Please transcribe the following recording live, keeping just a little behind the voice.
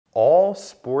All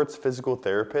sports physical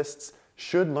therapists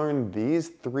should learn these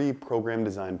 3 program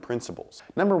design principles.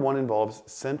 Number 1 involves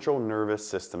central nervous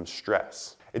system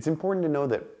stress. It's important to know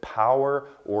that power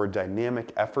or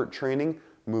dynamic effort training,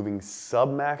 moving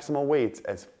submaximal weights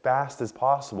as fast as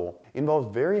possible,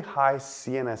 involves very high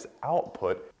CNS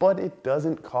output, but it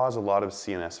doesn't cause a lot of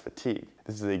CNS fatigue.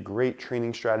 This is a great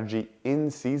training strategy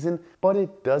in season, but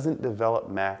it doesn't develop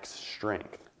max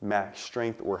strength. Max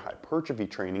strength or hypertrophy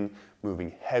training,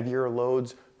 moving heavier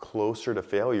loads closer to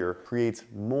failure, creates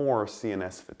more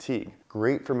CNS fatigue.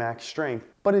 Great for max strength,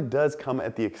 but it does come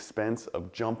at the expense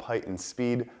of jump height and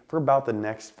speed for about the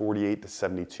next 48 to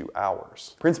 72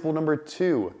 hours. Principle number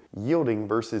 2, yielding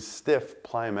versus stiff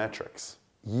plyometrics.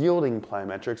 Yielding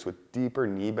plyometrics with deeper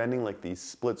knee bending like these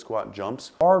split squat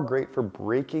jumps are great for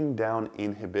breaking down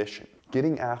inhibition,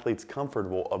 getting athletes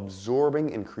comfortable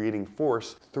absorbing and creating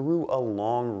force through a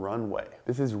long runway.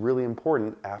 This is really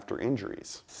important after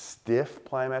injuries. Stiff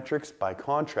plyometrics, by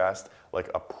contrast, like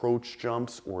approach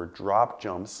jumps or drop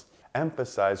jumps,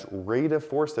 emphasize rate of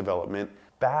force development,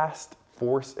 fast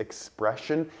force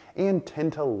expression, and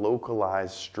tend to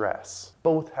localize stress.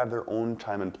 Both have their own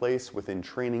time and place within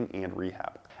training and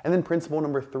rehab. And then principle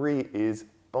number 3 is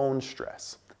bone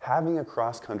stress. Having a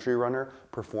cross-country runner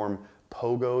perform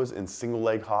pogos and single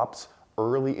leg hops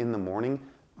early in the morning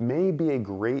may be a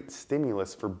great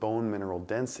stimulus for bone mineral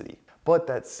density. But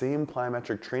that same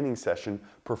plyometric training session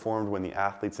performed when the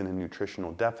athlete's in a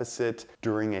nutritional deficit,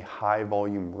 during a high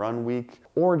volume run week,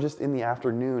 or just in the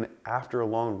afternoon after a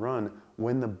long run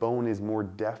when the bone is more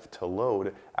deaf to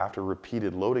load after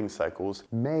repeated loading cycles,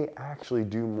 may actually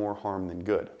do more harm than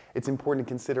good. It's important to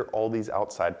consider all these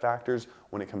outside factors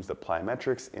when it comes to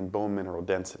plyometrics and bone mineral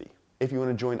density. If you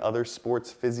want to join other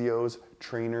sports physios,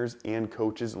 trainers, and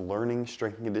coaches learning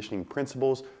strength and conditioning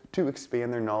principles to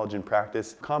expand their knowledge and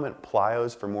practice, comment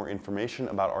Plyos for more information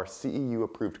about our CEU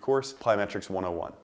approved course, Plyometrics 101.